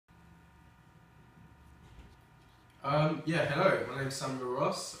Yeah, hello, my name's Samuel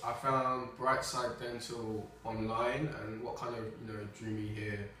Ross. I found Brightside Dental online, and what kind of drew me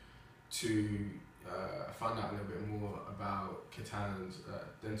here to find out a little bit more about Catan's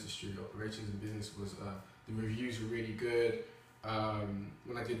dentistry operations and business was the reviews were really good.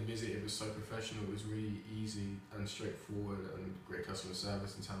 When I did visit, it was so professional. It was really easy and straightforward, and great customer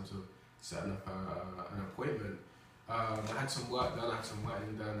service in terms of setting up an appointment. I had some work done. I had some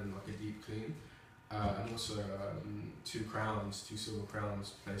whitening done and like a deep clean. And also two silver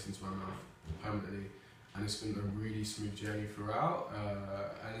crowns placed into my mouth permanently, and it's been a really smooth journey throughout.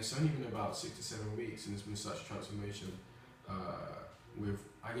 And it's only been about 6 to 7 weeks, and it's been such a transformation with,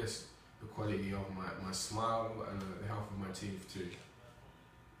 I guess, the quality of my smile and the health of my teeth too.